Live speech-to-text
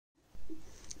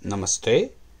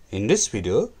Namaste. In this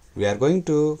video we are going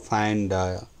to find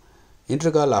the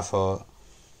integral of a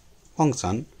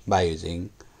function by using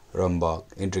Romberg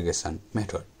integration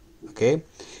method. Okay,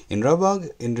 in Romberg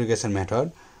integration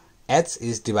method, h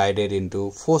is divided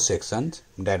into 4 sections.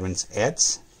 That means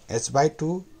h by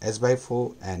 2, h by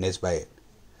 4 and h by 8.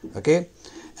 Okay,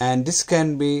 and this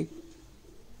can be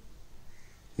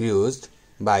used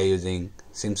by using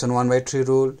Simpson 1 by 3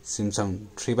 rule, Simpson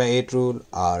 3 by 8 rule,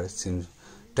 or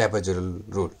trapezoidal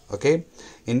rule. Okay,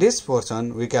 in this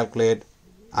portion we calculate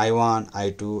I1,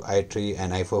 I2, I3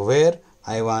 and I4, where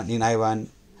in I1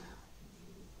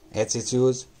 h is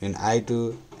used, in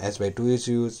I2 h by 2 is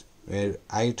used, where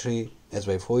I3 h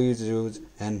by 4 is used,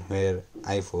 and where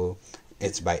I4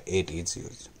 h by 8 is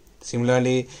used.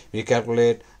 Similarly, we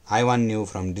calculate I1 new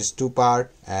from these two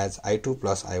part as I2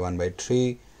 plus I1 by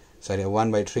 3,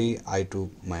 1 by 3 I2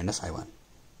 minus I1.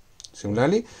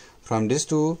 Similarly, from this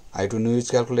two I2 new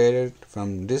is calculated,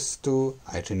 from this two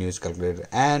I3 new is calculated,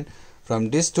 and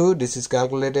from this two this is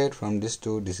calculated, from this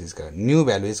two this is calculated. New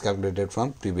value is calculated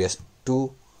from previous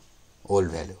two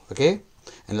old value. Okay,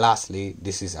 and lastly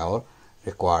this is our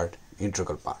required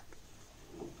integral part.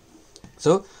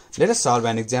 So let us solve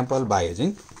an example by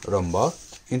using Romberg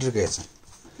integration.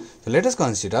 So let us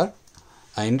consider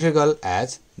an integral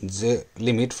as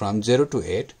limit from 0 to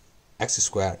 8 x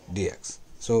square dx.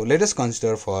 So let us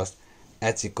consider first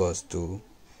h equals to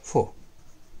 4.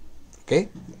 Okay,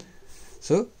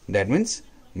 so that means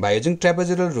by using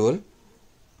trapezoidal rule,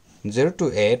 0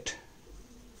 to 8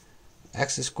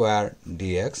 x square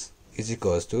dx is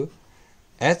equals to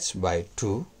h by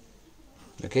 2,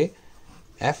 okay,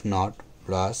 f naught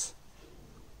plus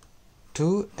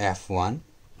 2f1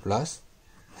 plus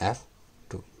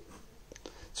f2.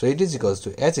 So it is equals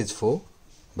to h is 4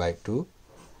 by 2,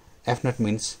 f naught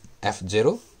means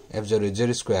f0 is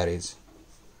 0 square is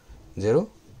 0,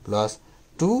 plus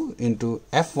 2 into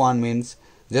f1 means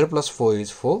 0 plus 4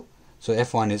 is 4, so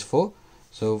f1 is 4,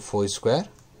 so 4 square,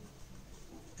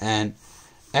 and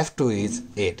f2 is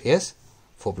 8. Yes,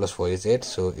 4 plus 4 is 8,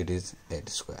 so it is 8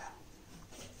 square.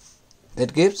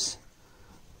 That gives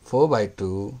 4 by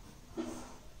 2.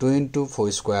 2 into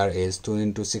 4 square is 2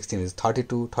 into 16 is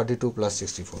 32. 32 plus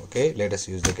 64. Okay, let us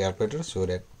use the calculator so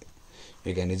that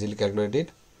we can easily calculate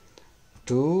it.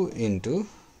 2 into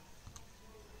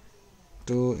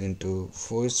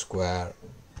 4 square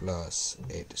plus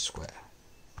 8 square.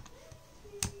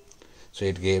 So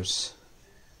it gives,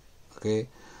 okay,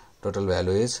 total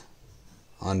value is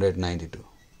 192.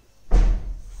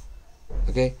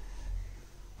 Okay,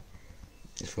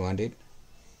 if you want it,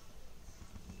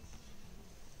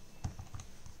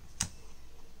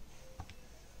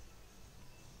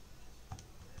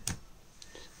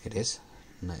 it is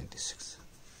 96.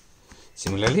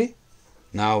 Similarly,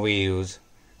 now we use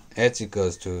h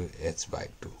equals to h by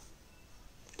 2.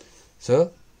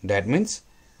 So that means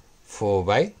 4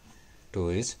 by 2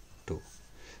 is 2.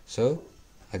 So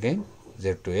again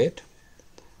 0 to 8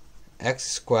 x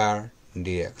square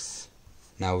dx.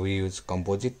 Now we use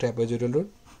composite trapezoidal rule.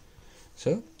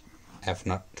 So f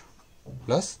naught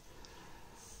plus,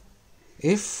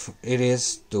 if it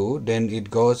is 2, then it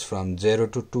goes from 0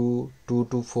 to 2, 2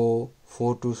 to 4,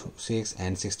 4 to 6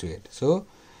 and 6 to 8. So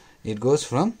it goes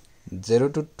from 0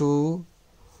 to 2,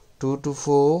 2 to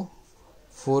 4,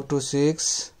 4 to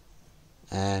 6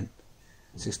 and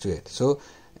 6 to 8. So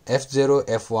f0,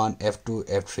 f1, f2,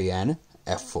 f3 and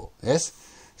f4. Yes,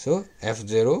 so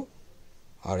f0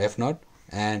 or f0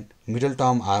 and middle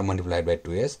term are multiplied by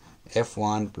 2. Yes,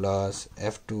 f1 plus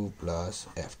f2 plus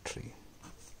f3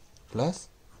 plus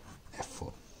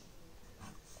f4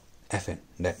 fn.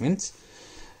 That means,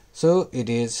 so it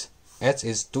is h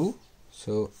is 2,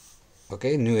 so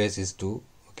okay, new h is 2.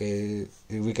 Okay,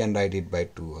 we can write it by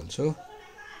 2 also.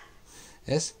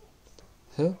 Yes,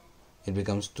 so it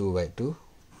becomes 2 by 2,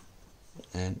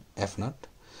 and f naught,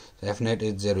 so f naught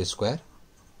is 0 square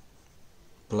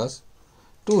plus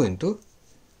 2 into,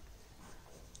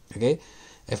 okay,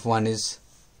 f1 is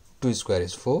 2 square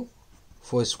is 4,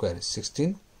 4 square is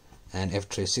 16, and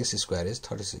f3 6 square is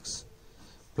 36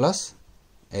 plus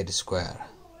 8 square,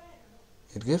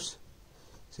 it gives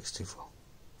 64.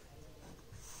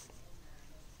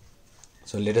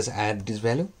 So let us add this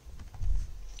value.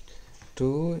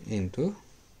 2 into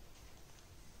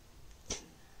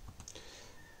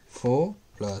 4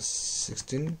 plus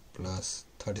 16 plus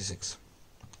 36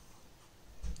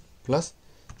 plus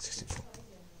 64,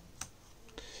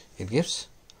 it gives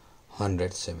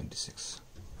 176.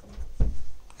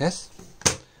 Yes,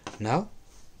 now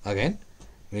again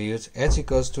we use h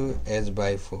equals to h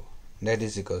by 4, that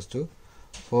is equals to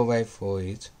 4 by 4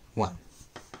 is 1.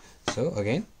 So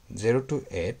again 0 to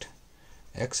 8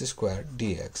 x square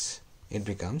dx, it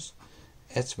becomes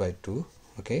h by 2.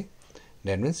 Okay,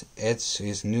 that means h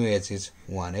is new h is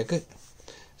 1. Okay,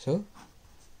 so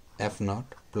f naught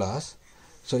plus,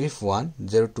 so if 1,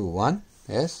 0 to 1,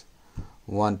 yes,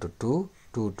 1 to 2,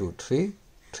 2 to 3,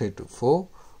 3 to 4,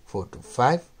 4 to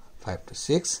 5, 5 to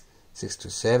 6, 6 to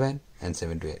 7, and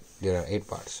 7 to 8. There are 8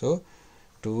 parts. So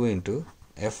 2 into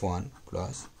f1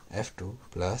 plus f2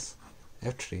 plus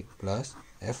f3 plus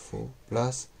f4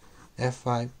 plus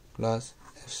f5 plus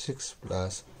f6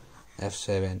 plus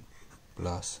f7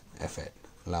 plus f8.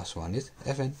 Last one is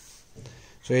fn.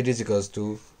 So it is equals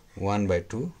to 1 by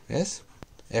 2. Yes,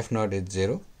 f naught is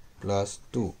 0 plus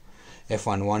 2.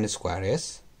 f1 1 square.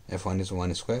 Yes, f1 is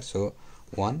 1 square. So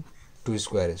 1, 2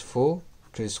 square is 4,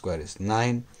 3 square is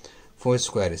 9, 4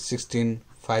 square is 16,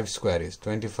 5 square is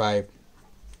 25,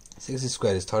 6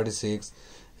 square is 36,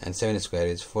 and 7 square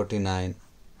is 49,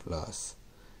 plus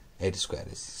 8 square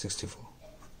is 64.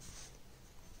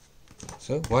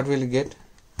 So what will you get?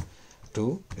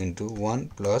 2 into 1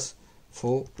 plus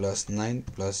 4 plus 9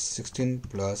 plus 16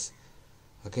 plus,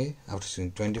 okay, after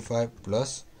 16, 25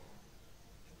 plus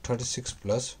 36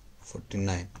 plus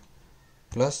 49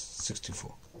 plus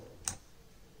 64.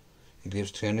 It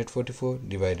gives 344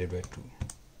 divided by 2.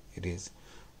 It is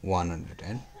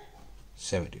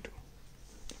 172.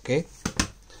 Okay.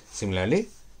 Similarly,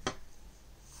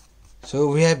 so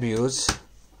we have used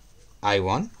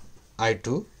I1,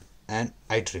 I2, and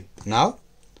I3. Now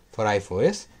for I4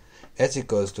 is h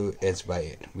equals to h by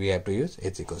 8. We have to use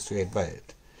h equals to 8 by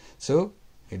 8. So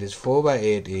it is 4 by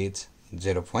 8 is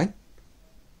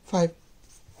 0.5.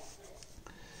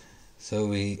 So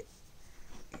we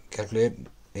calculate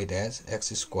it as x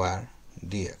square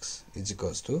dx is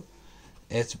equals to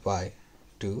h by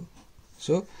 2.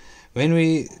 So when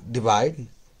we divide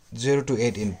 0 to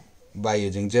 8 in by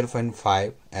using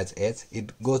 0.5 as h,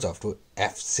 it goes up to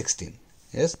f16.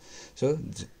 Yes, so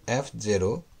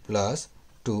f0 plus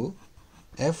 2,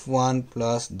 f1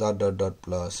 plus dot dot dot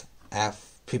plus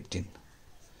f15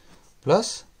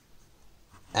 plus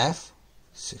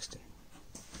f16.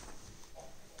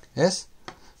 Yes,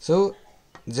 so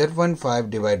 0.5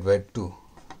 divided by 2,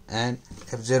 and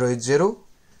f0 is 0.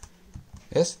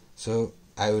 Yes, so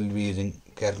I will be using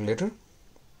calculator.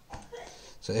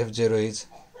 So f0 is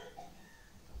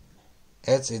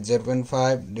h is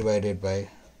 0.5 divided by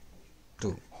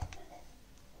 2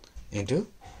 into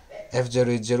f0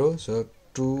 is 0, so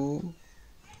 2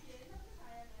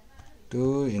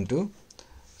 into,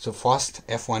 so first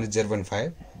f1 is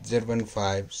 0.5,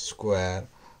 0.5 square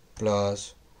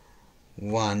plus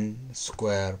 1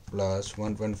 square plus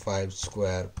 1.5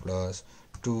 square plus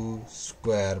 2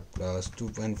 square plus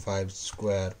 2.5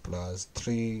 square plus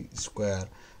 3 square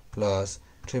plus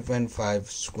 3.5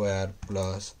 square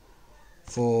plus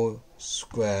 4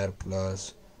 square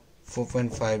plus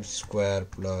 4.5 square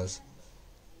plus,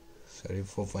 sorry,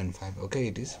 4.5. okay,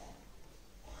 it is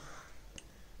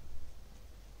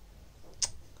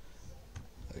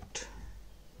right,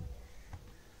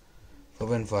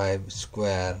 4.5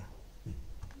 square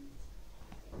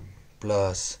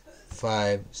plus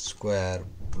 5 square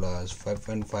plus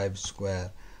 5.5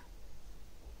 square.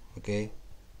 Okay,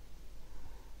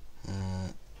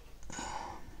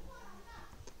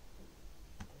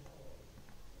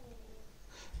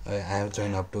 I have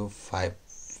joined up to 5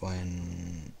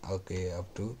 okay,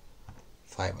 up to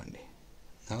 5 only.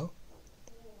 Now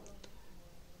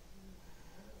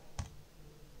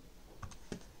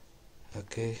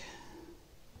okay,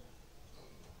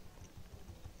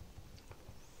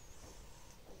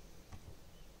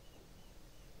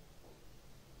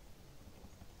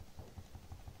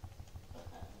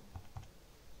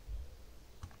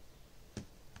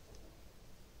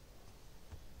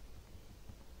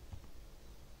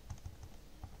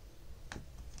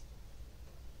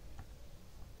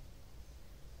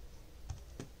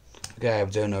 I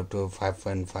have joined up to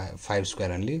 5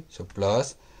 square only. So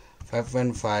plus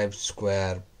 5.5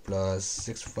 square plus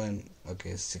 6 square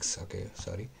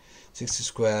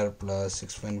plus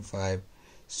 6.5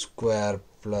 square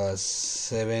plus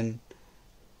 7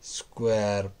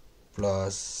 square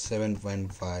plus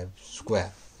 7.5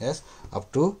 square. Yes,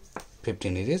 up to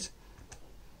 15 it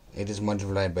is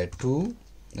multiplied by 2.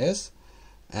 Yes,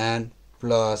 and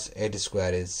plus 8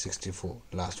 square is 64,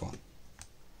 last one.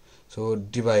 So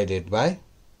divided by,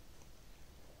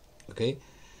 okay,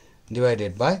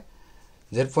 divided by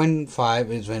 0.5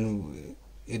 is when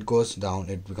it goes down,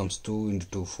 it becomes 2 into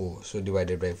 2, 4. So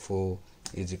divided by 4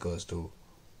 is equals to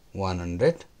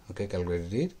 100. Okay,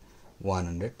 calculated it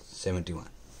 171.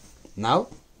 Now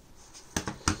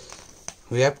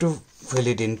we have to fill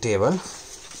it in table.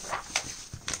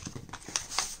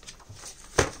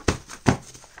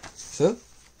 So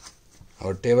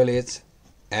our table is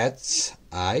h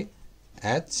by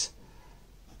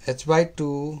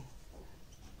 2,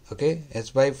 okay,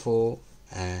 h by 4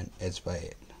 and h by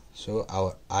 8. So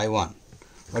our I1,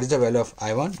 what is the value of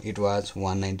I1? It was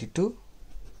 192,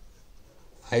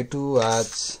 I2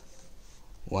 was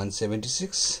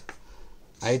 176,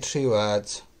 I3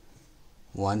 was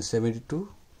 172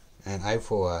 and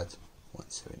I4 was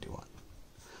 171.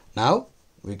 Now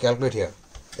we calculate here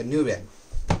the new value.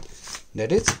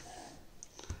 That is,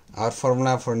 our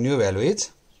formula for new value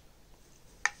is,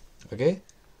 okay,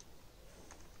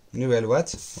 new value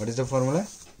what is the formula?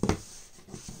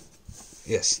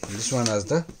 Yes, this one as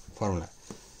the formula.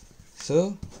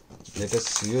 So let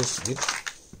us use it.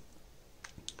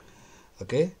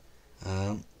 Okay,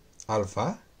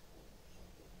 alpha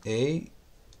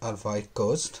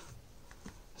equals,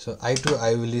 so I2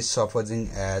 I will be supposing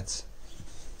as,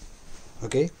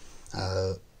 okay,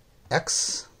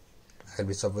 x, I will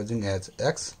be supposing as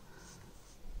x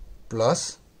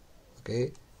plus,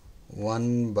 okay,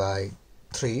 1 by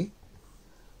 3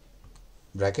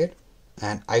 bracket,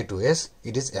 and I2, yes,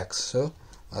 it is x, so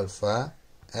alpha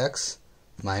x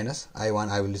minus I1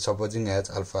 I will be supposing as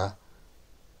alpha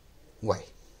y.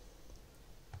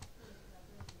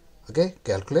 Okay,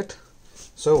 calculate.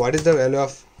 So what is the value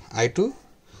of I2?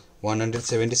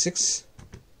 176.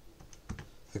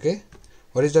 Okay,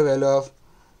 what is the value of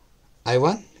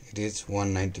I1? It is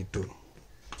 192.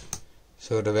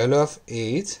 So the value of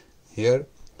A is here,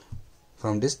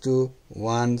 from this to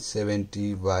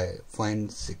 170 by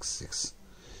 0.66.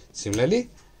 Similarly,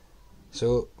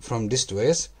 so from this to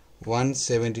S,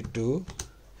 172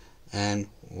 and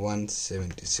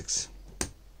 176.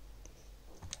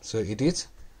 So it is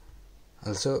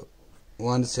also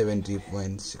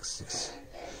 170.66.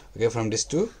 Okay, from this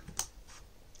to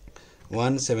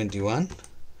 171,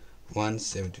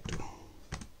 172.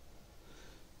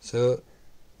 So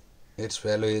its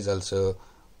value is also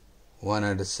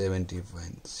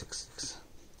 170.66.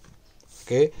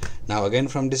 Okay, now again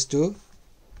from this to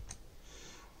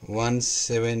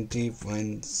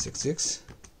 170.66,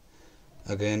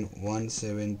 again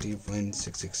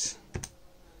 170.66.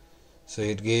 so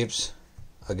it gives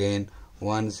again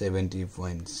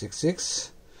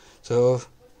 170.66. so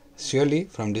surely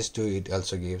from this to it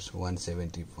also gives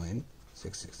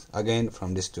 170.66. again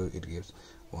from this to it gives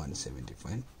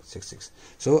 170.66.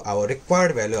 so our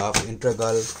required value of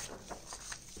integral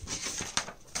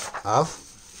of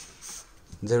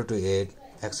 0 to 8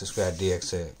 x square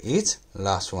dx is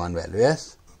last one value,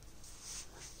 yes.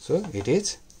 So it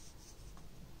is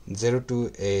 0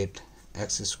 to 8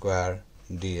 x square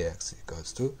dx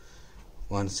equals to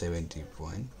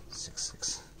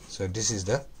 170.66. so this is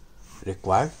the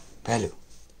required value.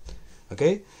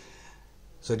 Okay,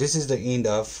 so this is the end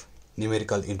of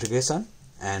numerical integration,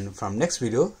 and from next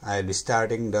video I will be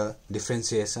starting the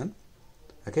differentiation,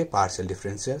 okay, partial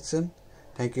differentiation.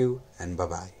 Thank you and bye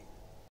bye.